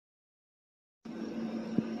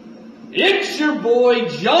It's your boy,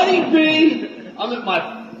 Johnny B. I'm at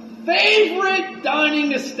my favorite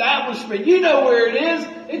dining establishment. You know where it is.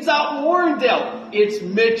 It's out in Warrendale. It's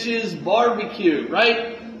Mitch's Barbecue,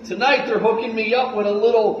 right? Tonight they're hooking me up with a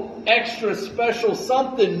little extra special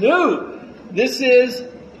something new. This is,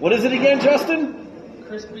 what is it again, Justin?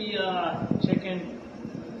 Crispy chicken.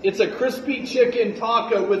 It's a crispy chicken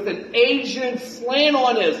taco with an Asian slant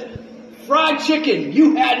on it. Fried chicken.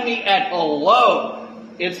 You had me at hello.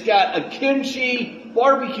 It's got a kimchi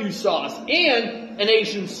barbecue sauce and an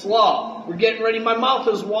Asian slaw. We're getting ready. My mouth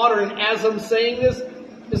is watering as I'm saying this.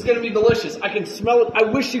 It's going to be delicious. I can smell it. I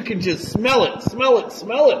wish you could just smell it. Smell it.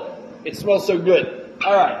 Smell it. It smells so good.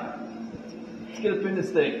 All right. Let's get up in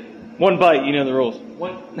this thing. One bite, you know the rules.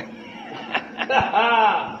 One. Look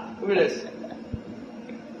at this.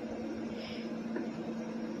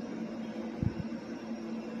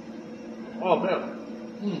 Oh,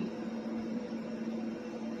 man.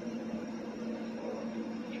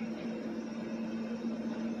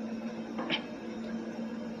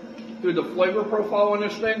 Dude, the flavor profile on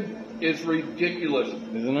this thing is ridiculous.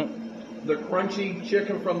 Isn't it? The crunchy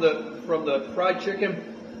chicken from the fried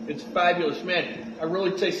chicken, it's fabulous. Man, I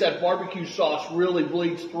really taste that barbecue sauce really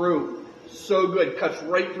bleeds through. So good. Cuts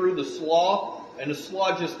right through the slaw, and the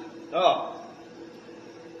slaw just,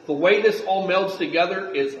 the way this all melds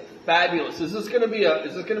together is fabulous. Is this gonna be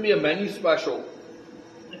a menu special?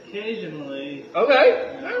 Occasionally.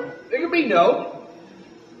 Okay. No. It could be no.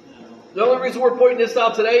 The only reason we're pointing this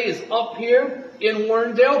out today is up here in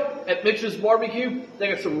Warrendale at Mitch's Barbecue. They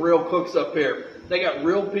got some real cooks up here. They got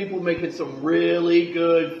real people making some really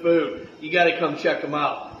good food. You got to come check them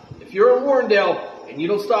out. If you're in Warrendale and you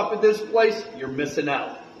don't stop at this place, you're missing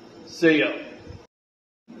out. See ya.